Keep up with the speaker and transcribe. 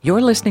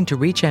You're listening to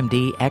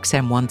ReachMD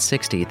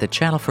XM160, the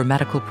channel for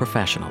medical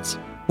professionals.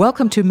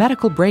 Welcome to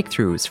Medical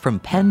Breakthroughs from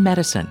Penn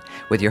Medicine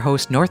with your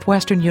host,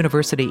 Northwestern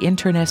University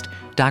internist,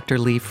 Dr.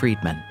 Lee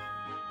Friedman.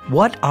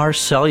 What are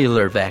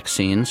cellular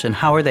vaccines and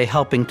how are they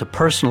helping to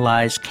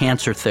personalize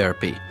cancer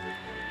therapy?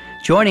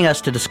 Joining us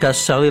to discuss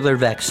cellular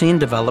vaccine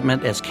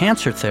development as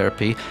cancer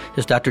therapy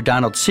is Dr.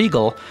 Donald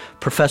Siegel,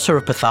 Professor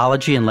of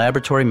Pathology and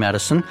Laboratory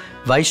Medicine,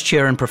 Vice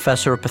Chair and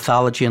Professor of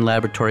Pathology and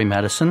Laboratory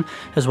Medicine,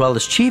 as well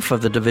as Chief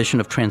of the Division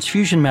of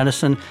Transfusion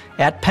Medicine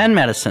at Penn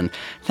Medicine.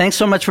 Thanks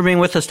so much for being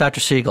with us, Dr.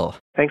 Siegel.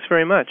 Thanks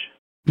very much.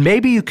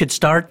 Maybe you could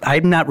start,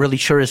 I'm not really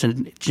sure as a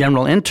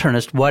general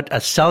internist, what a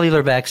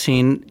cellular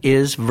vaccine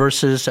is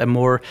versus a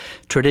more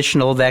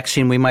traditional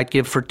vaccine we might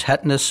give for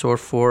tetanus or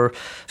for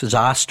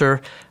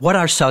zoster. What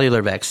are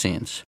cellular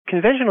vaccines?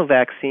 Conventional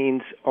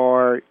vaccines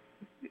are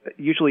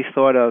usually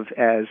thought of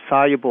as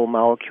soluble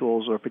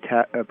molecules or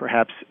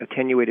perhaps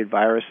attenuated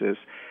viruses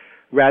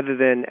rather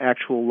than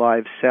actual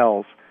live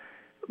cells,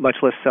 much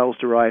less cells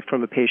derived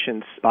from a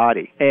patient's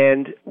body.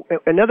 And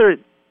another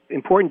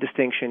important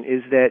distinction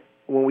is that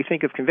when we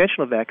think of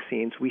conventional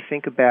vaccines, we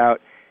think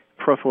about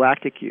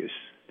prophylactic use,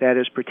 that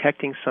is,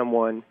 protecting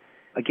someone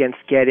against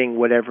getting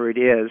whatever it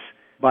is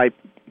by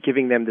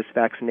giving them this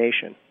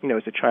vaccination,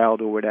 as a child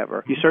or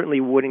whatever. You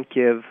certainly wouldn't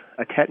give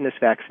a tetanus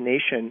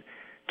vaccination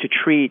to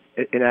treat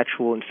an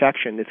actual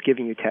infection that's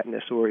giving you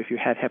tetanus, or if you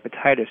had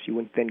hepatitis, you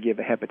wouldn't then give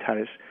a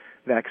hepatitis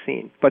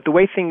vaccine. But the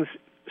way things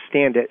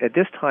stand at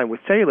this time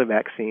with cellular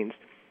vaccines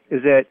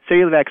is that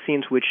cellular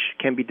vaccines, which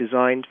can be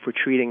designed for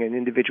treating an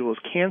individual's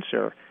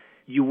cancer,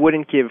 you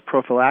wouldn't give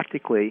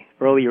prophylactically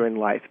earlier in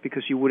life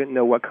because you wouldn't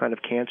know what kind of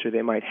cancer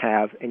they might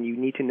have, and you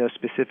need to know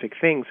specific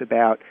things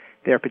about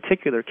their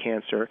particular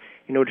cancer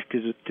in order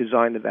to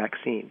design the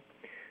vaccine.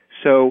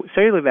 So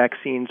cellular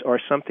vaccines are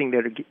something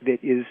that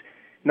is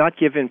not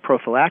given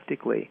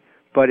prophylactically,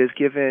 but is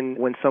given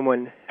when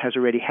someone has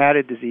already had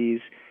a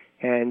disease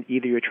and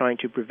either you're trying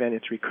to prevent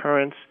its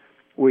recurrence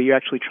or you're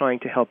actually trying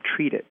to help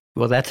treat it.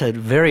 Well, that's a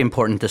very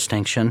important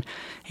distinction,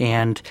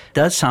 and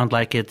does sound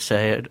like it's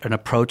an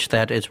approach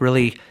that is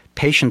really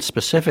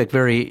patient-specific,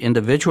 very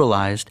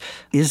individualized.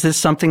 Is this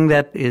something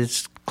that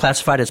is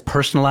classified as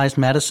personalized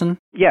medicine?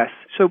 Yes.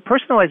 So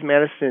personalized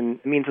medicine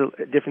means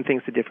different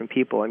things to different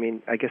people.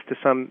 I guess to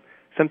some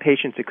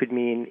patients it could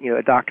mean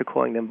a doctor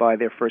calling them by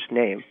their first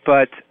name.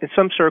 But in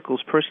some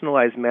circles,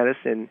 personalized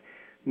medicine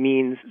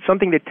means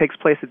something that takes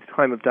place at the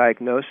time of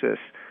diagnosis,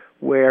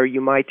 where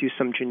you might do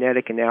some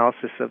genetic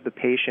analysis of the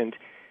patient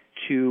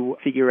to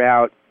figure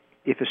out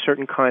if a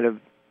certain kind of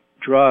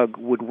drug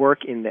would work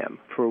in them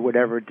for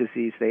whatever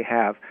disease they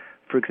have.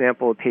 For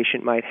example, a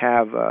patient might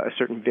have a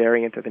certain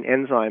variant of an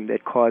enzyme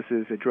that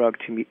causes a drug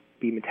to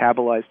be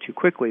metabolized too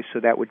quickly, so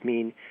that would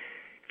mean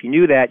if you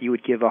knew that, you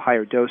would give a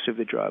higher dose of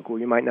the drug, or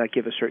you might not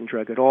give a certain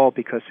drug at all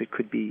because it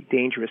could be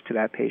dangerous to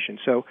that patient.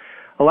 So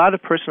a lot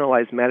of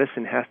personalized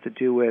medicine has to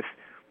do with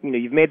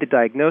you've made the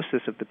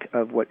diagnosis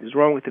of what is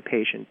wrong with the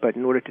patient, but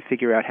in order to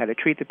figure out how to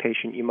treat the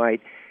patient, you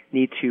might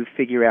need to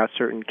figure out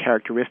certain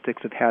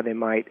characteristics of how they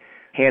might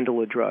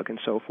handle a drug and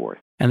so forth.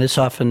 And this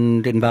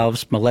often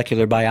involves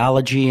molecular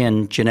biology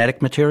and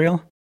genetic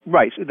material?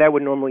 Right. So that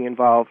would normally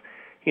involve,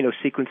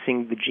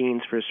 sequencing the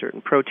genes for a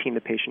certain protein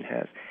the patient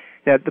has.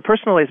 Now, the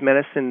personalized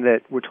medicine that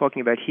we're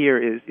talking about here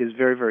is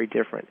very, very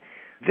different.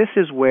 This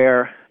is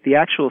where the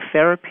actual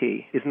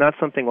therapy is not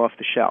something off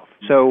the shelf.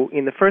 So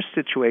in the first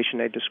situation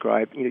I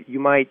described, you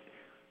might,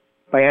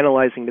 by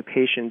analyzing the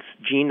patient's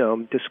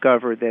genome,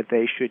 discover that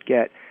they should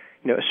get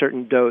a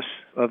certain dose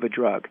of a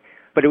drug.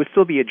 But it would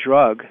still be a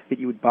drug that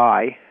you would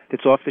buy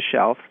that's off the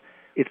shelf.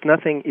 It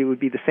would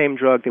be the same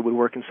drug that would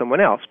work in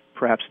someone else,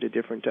 perhaps at a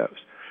different dose.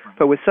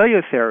 But with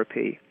cellular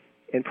therapy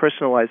and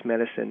personalized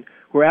medicine,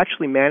 we're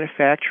actually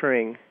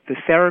manufacturing the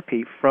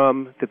therapy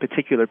from the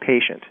particular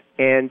patient.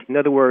 And in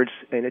other words,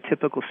 in a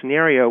typical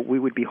scenario, we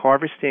would be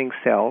harvesting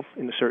cells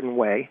in a certain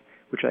way,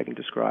 which I can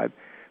describe,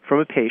 from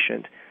a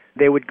patient.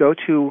 They would go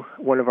to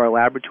one of our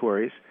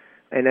laboratories,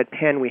 and at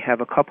Penn we have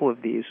a couple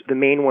of these. The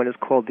main one is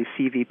called the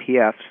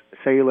CVPF,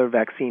 Cellular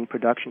Vaccine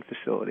Production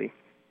Facility.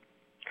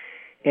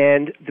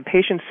 And the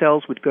patient's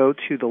cells would go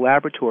to the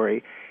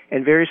laboratory,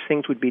 and various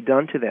things would be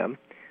done to them,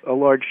 a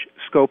large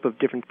scope of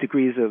different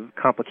degrees of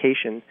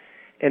complication,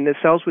 and the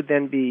cells would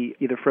then be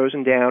either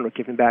frozen down or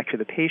given back to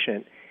the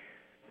patient.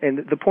 And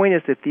the point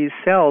is that these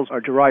cells are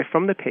derived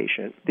from the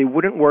patient. They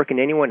wouldn't work in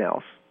anyone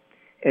else,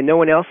 and no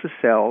one else's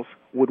cells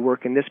would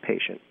work in this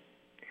patient.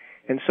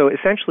 And so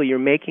essentially you're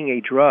making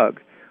a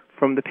drug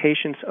from the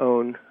patient's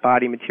own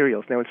body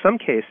materials. Now in some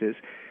cases,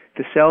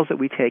 the cells that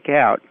we take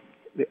out,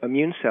 the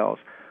immune cells,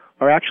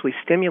 are actually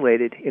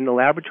stimulated in the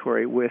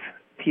laboratory with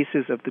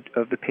pieces of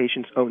the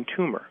patient's own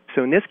tumor.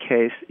 So in this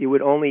case, it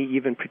would only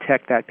even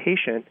protect that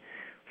patient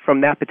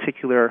from that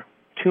particular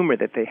tumor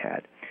that they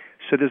had.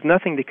 So there's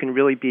nothing that can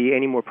really be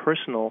any more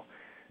personal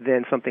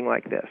than something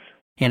like this.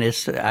 And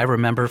I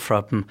remember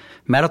from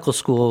medical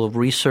school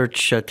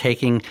research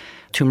taking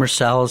tumor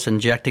cells,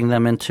 injecting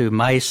them into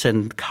mice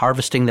and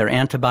harvesting their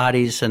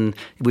antibodies. And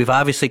we've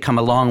obviously come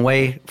a long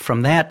way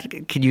from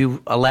that. Can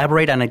you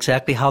elaborate on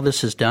exactly how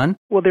this is done?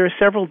 Well, there are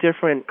several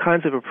different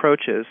kinds of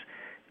approaches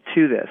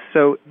to this.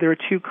 So there are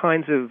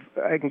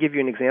I can give you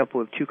an example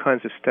of two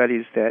kinds of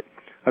studies that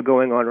are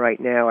going on right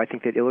now, I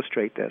think, that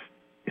illustrate this.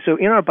 So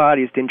in our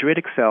bodies,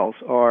 dendritic cells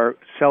are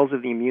cells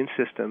of the immune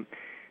system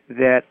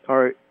that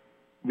are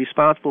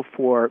responsible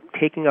for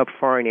taking up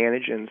foreign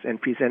antigens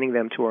and presenting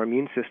them to our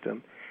immune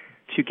system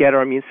to get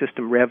our immune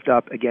system revved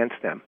up against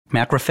them.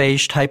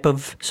 Macrophage type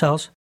of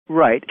cells?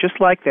 Right, just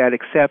like that,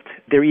 except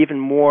they're even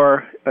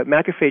more,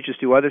 macrophages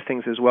do other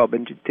things as well,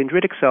 but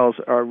dendritic cells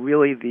are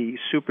really the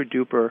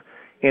super-duper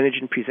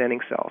antigen-presenting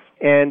cells.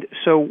 And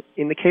so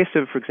in the case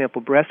of, for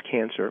example, breast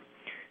cancer,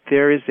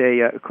 there is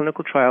a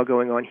clinical trial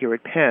going on here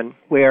at Penn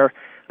where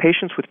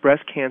patients with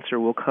breast cancer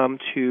will come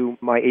to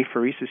my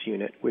apheresis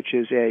unit, which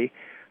is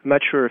I'm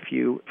not sure if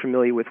you're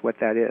familiar with what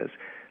that is.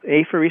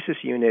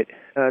 Apheresis unit,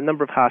 a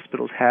number of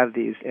hospitals have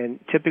these, and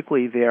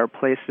typically they are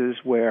places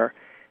where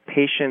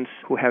patients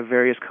who have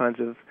various kinds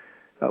of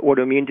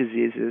autoimmune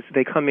diseases,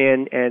 they come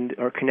in and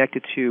are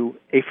connected to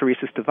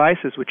apheresis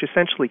devices, which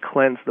essentially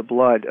cleanse the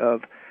blood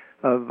of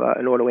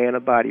an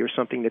autoantibody or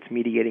something that's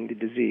mediating the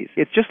disease.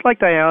 It's just like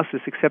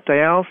dialysis, except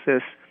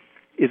dialysis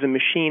is a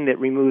machine that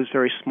removes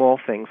very small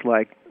things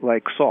like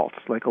salts,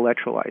 like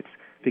electrolytes,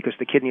 because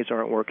the kidneys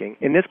aren't working.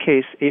 In this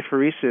case,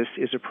 apheresis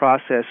is a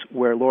process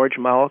where large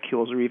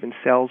molecules or even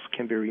cells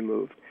can be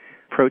removed.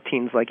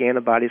 Proteins like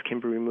antibodies can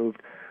be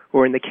removed.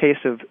 Or in the case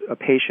of a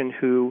patient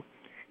who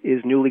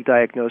is newly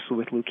diagnosed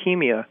with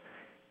leukemia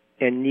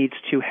and needs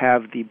to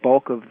have the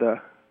bulk of the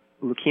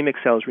leukemic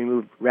cells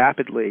removed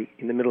rapidly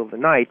in the middle of the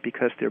night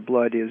because their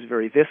blood is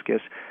very viscous,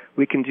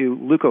 we can do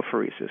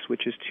leukophoresis,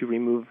 which is to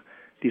remove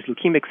these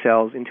leukemic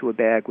cells into a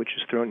bag which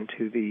is thrown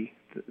into the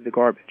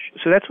garbage.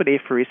 So that's what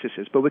apheresis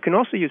is. But we can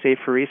also use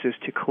apheresis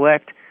to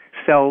collect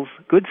cells,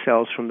 good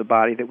cells from the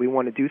body that we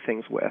want to do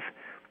things with,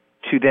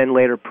 to then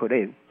later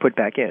put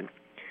back in.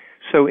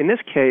 So in this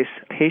case,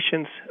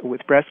 patients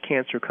with breast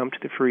cancer come to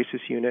the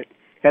apheresis unit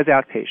as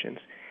outpatients,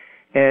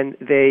 and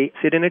they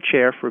sit in a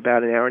chair for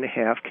about an hour and a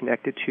half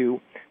connected to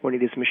one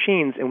of these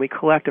machines, and we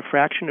collect a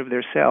fraction of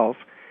their cells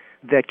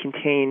that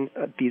contain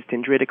these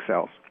dendritic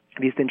cells.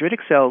 These dendritic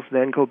cells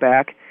then go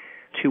back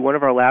to one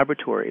of our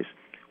laboratories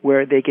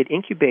where they get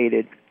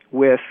incubated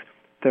with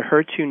the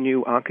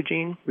HER2/neu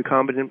oncogene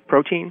recombinant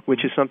protein,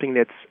 which is something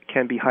that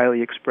can be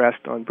highly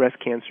expressed on breast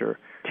cancer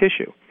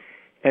tissue.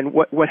 And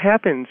what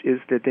happens is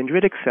the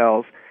dendritic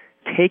cells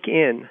take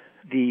in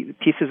the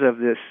pieces of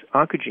this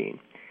oncogene,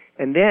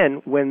 and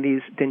then when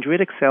these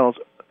dendritic cells,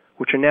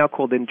 which are now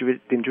called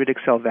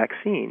dendritic cell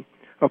vaccine,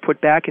 are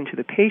put back into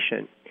the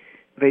patient,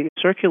 they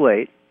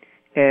circulate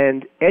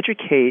and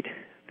educate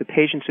the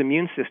patient's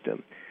immune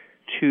system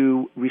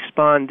to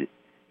respond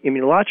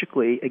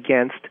immunologically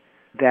against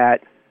that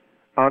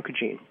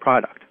oncogene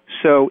product.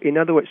 So in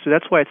other words, so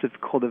that's why it's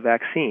called a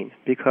vaccine,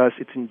 because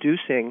it's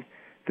inducing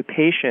the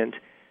patient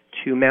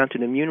to mount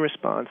an immune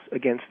response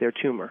against their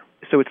tumor.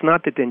 So it's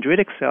not the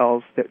dendritic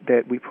cells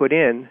that we put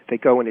in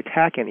that go and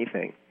attack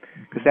anything,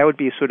 because that would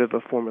be sort of a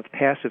form of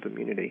passive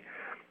immunity.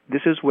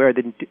 This is where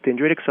the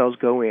dendritic cells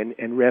go in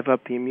and rev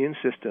up the immune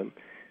system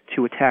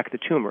to attack the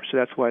tumor. So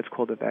that's why it's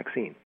called a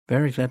vaccine.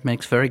 That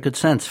makes very good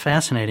sense.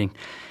 Fascinating.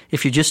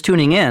 If you're just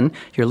tuning in,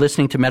 you're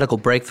listening to Medical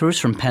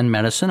Breakthroughs from Penn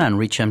Medicine on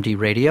ReachMD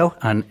Radio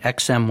on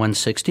XM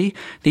 160,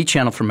 the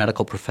channel for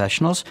medical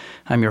professionals.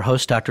 I'm your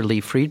host, Dr.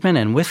 Lee Friedman,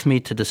 and with me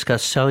to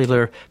discuss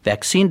cellular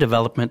vaccine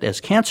development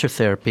as cancer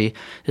therapy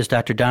is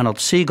Dr. Donald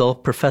Siegel,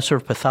 Professor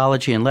of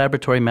Pathology and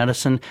Laboratory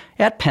Medicine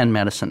at Penn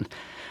Medicine.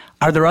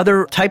 Are there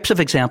other types of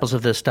examples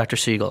of this, Dr.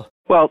 Siegel?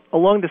 Well,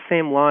 along the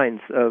same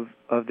lines of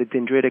the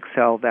dendritic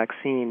cell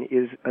vaccine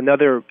is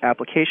another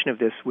application of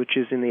this, which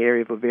is in the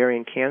area of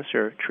ovarian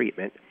cancer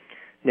treatment.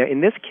 Now, in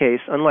this case,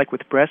 unlike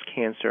with breast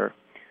cancer,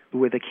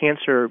 where the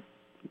cancer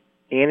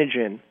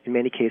antigen in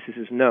many cases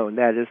is known,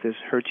 that is this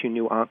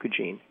HER2/neu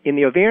oncogene. In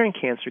the ovarian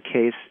cancer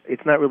case,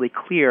 it's not really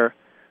clear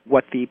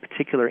what the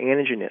particular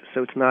antigen is.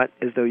 So it's not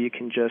as though you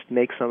can just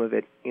make some of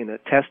it in a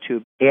test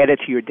tube, add it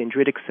to your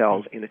dendritic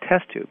cells in a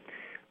test tube.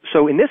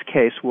 So in this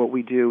case, what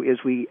we do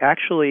is we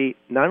actually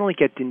not only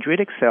get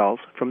dendritic cells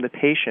from the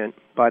patient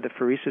by the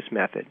pheresis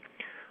method,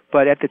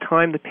 but at the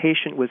time the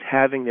patient was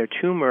having their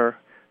tumor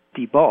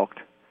debulked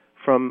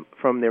from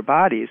their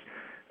bodies,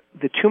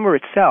 the tumor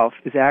itself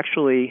is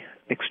actually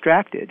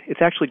extracted. It's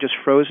actually just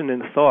frozen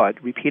and thawed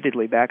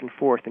repeatedly back and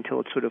forth until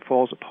it sort of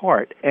falls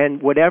apart.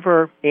 And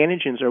whatever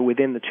antigens are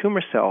within the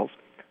tumor cells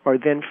are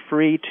then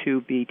free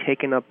to be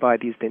taken up by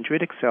these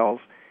dendritic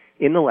cells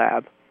in the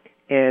lab.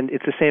 And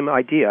it's the same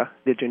idea.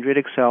 The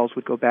dendritic cells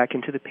would go back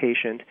into the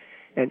patient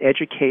and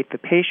educate the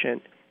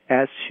patient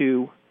as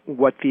to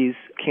what these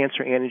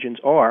cancer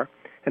antigens are,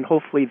 and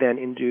hopefully then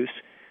induce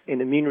an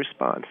immune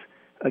response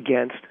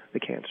against the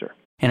cancer.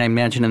 And I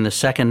imagine in the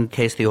second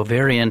case, the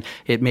ovarian,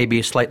 it may be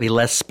a slightly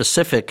less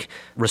specific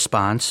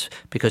response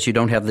because you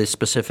don't have the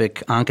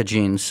specific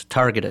oncogenes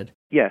targeted.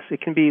 Yes,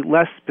 it can be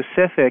less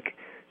specific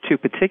to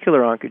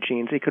particular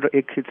oncogenes.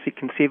 It could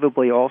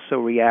conceivably also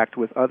react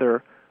with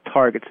other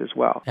targets as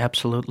well.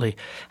 Absolutely.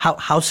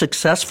 How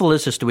successful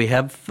is this? Do we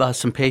have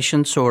some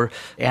patients or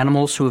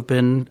animals who have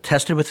been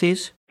tested with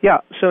these? Yeah,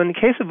 so in the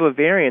case of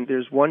ovarian,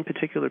 there's one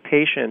particular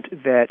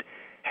patient that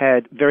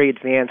had very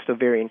advanced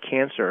ovarian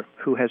cancer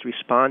who has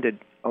responded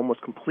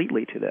almost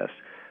completely to this.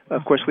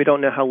 Of course, we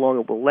don't know how long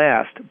it will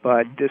last,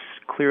 but this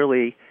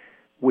clearly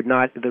would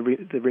not,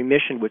 the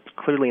remission would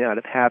clearly not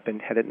have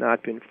happened had it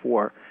not been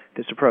for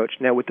this approach.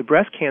 Now, with the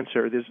breast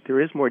cancer,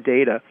 there is more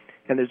data,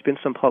 and there's been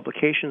some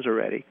publications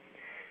already.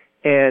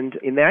 And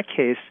in that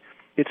case,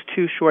 it's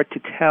too short to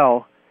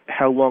tell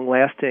how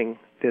long-lasting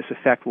this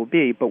effect will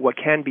be, but what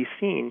can be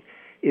seen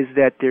is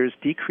that there's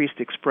decreased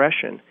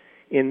expression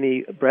in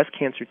the breast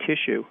cancer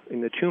tissue,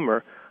 in the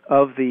tumor,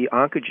 of the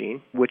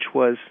oncogene, which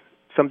was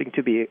something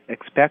to be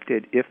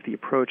expected if the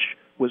approach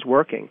was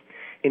working.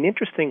 And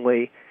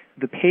interestingly,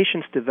 the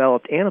patients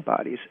developed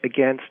antibodies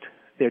against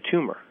their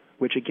tumor,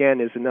 which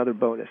again is another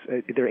bonus.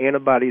 They're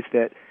antibodies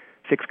that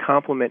fix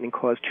complement and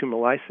cause tumor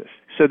lysis.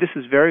 So this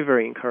is very,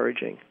 very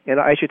encouraging. And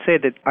I should say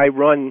that I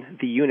run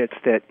the units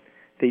that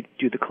they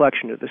do the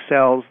collection of the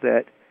cells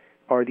that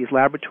are these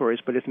laboratories,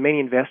 but it's many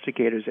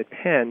investigators at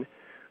Penn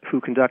who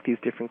conduct these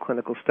different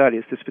clinical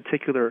studies. This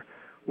particular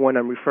one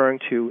I'm referring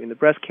to in the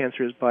breast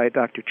cancer is by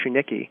Dr.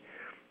 Chernicki,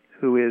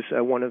 who is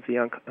one of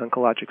the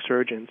oncologic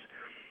surgeons.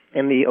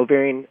 And the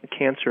ovarian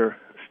cancer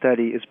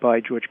study is by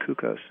George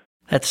Kukos.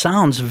 That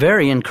sounds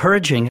very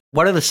encouraging.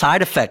 What are the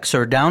side effects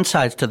or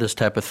downsides to this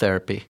type of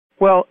therapy?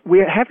 Well, we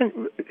haven't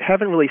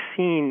really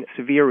seen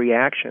severe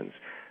reactions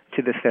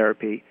to the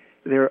therapy.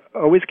 There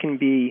always can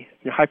be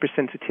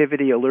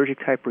hypersensitivity,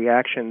 allergic-type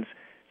reactions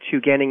to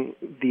getting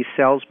these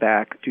cells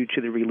back due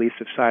to the release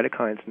of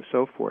cytokines and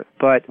so forth.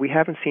 But we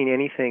haven't seen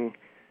anything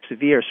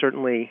severe,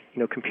 certainly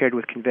compared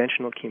with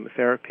conventional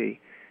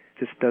chemotherapy.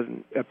 This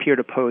doesn't appear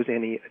to pose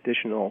any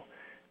additional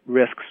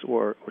risks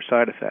or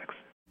side effects.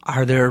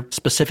 Are there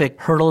specific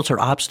hurdles or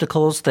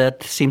obstacles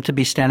that seem to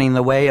be standing in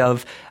the way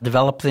of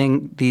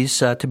developing these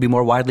to be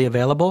more widely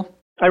available?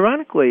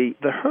 Ironically,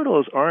 the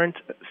hurdles aren't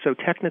so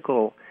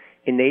technical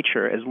in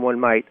nature as one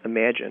might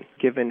imagine,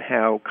 given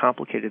how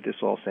complicated this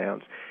all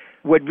sounds.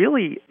 What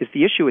really is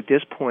the issue at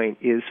this point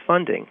is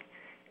funding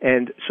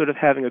and sort of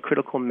having a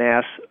critical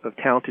mass of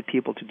talented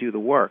people to do the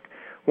work.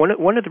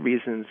 One of the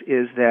reasons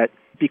is that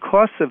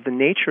because of the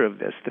nature of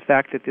this, the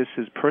fact that this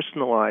is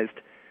personalized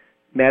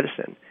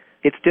medicine,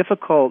 it's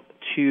difficult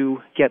to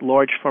get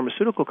large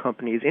pharmaceutical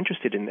companies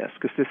interested in this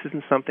because this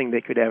isn't something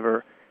they could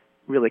ever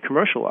really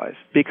commercialize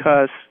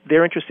because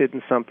they're interested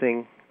in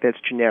something that's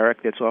generic,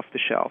 that's off the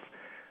shelf.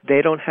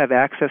 They don't have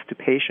access to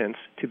patients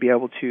to be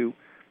able to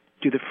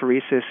do the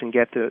pheresis and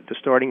get the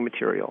starting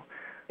material.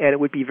 And it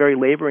would be very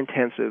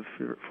labor-intensive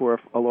for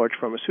a large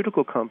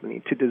pharmaceutical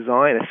company to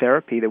design a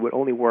therapy that would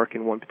only work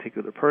in one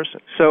particular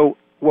person. So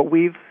what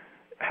we've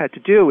had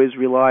to do is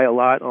rely a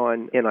lot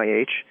on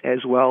NIH as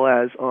well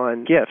as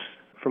on gifts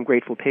from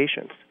grateful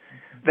patients.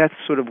 That's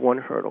sort of one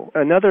hurdle.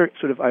 Another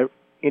sort of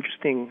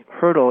interesting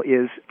hurdle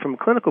is, from a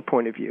clinical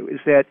point of view, is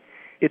that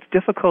it's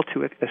difficult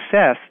to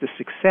assess the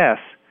success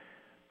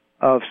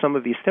of some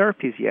of these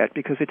therapies yet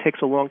because it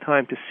takes a long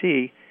time to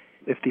see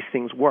if these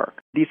things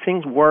work. These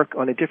things work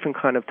on a different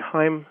kind of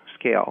time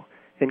scale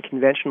than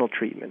conventional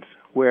treatments,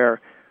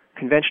 where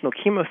conventional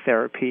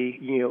chemotherapy,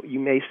 you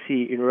may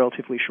see in a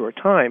relatively short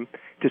time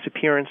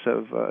disappearance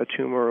of a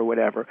tumor or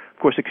whatever. Of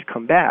course, it could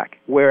come back.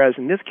 Whereas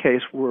in this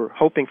case, we're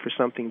hoping for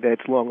something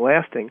that's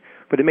long-lasting,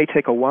 but it may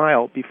take a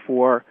while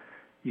before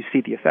you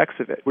see the effects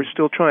of it. We're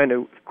still trying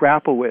to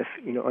grapple with,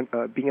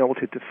 being able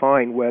to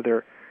define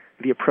whether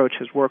the approach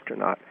has worked or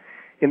not.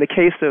 In the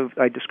case of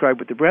I described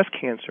with the breast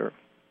cancer,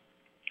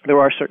 there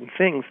are certain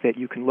things that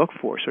you can look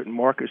for, certain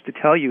markers to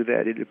tell you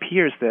that it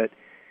appears that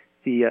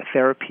the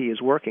therapy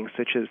is working,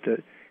 such as the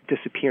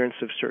disappearance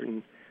of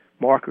certain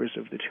markers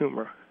of the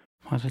tumor.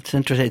 Well, that's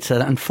interesting. It's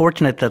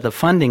unfortunate that the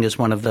funding is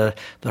one of the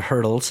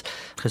hurdles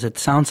because it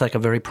sounds like a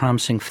very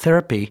promising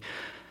therapy.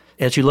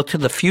 As you look to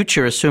the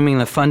future, assuming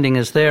the funding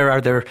is there,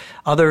 are there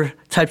other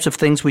types of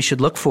things we should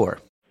look for?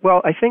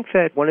 Well, I think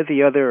that one of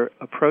the other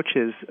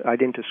approaches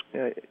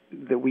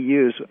that we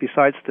use,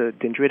 besides the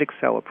dendritic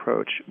cell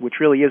approach, which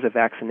really is a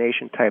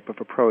vaccination type of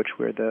approach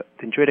where the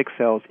dendritic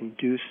cells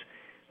induce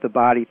the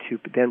body to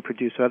then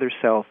produce other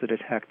cells that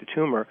attack the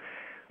tumor,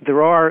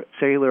 there are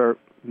cellular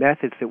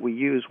methods that we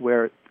use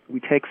where we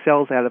take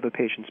cells out of a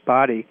patient's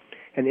body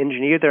and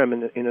engineer them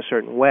in a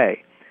certain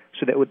way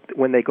so that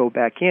when they go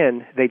back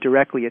in, they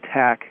directly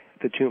attack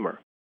the tumor.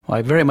 Well,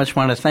 I very much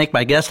want to thank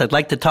my guest. I'd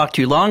like to talk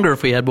to you longer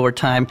if we had more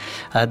time.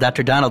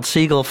 Dr. Donald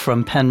Siegel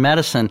from Penn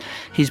Medicine.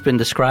 He's been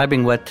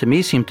describing what to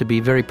me seemed to be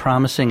very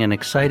promising and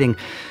exciting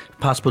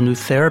possible new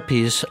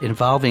therapies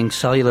involving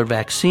cellular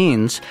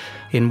vaccines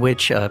in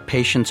which a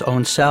patient's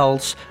own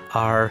cells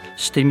are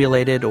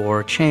stimulated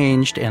or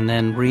changed and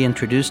then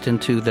reintroduced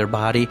into their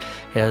body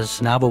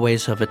as novel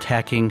ways of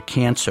attacking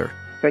cancer.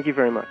 Thank you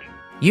very much.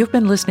 You've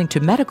been listening to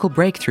Medical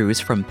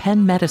Breakthroughs from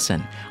Penn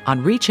Medicine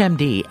on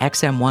ReachMD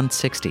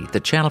XM160, the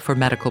channel for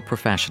medical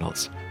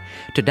professionals.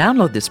 To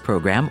download this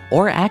program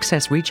or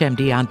access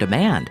ReachMD on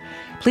demand,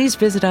 please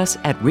visit us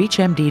at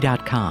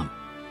reachmd.com.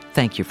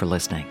 Thank you for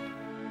listening.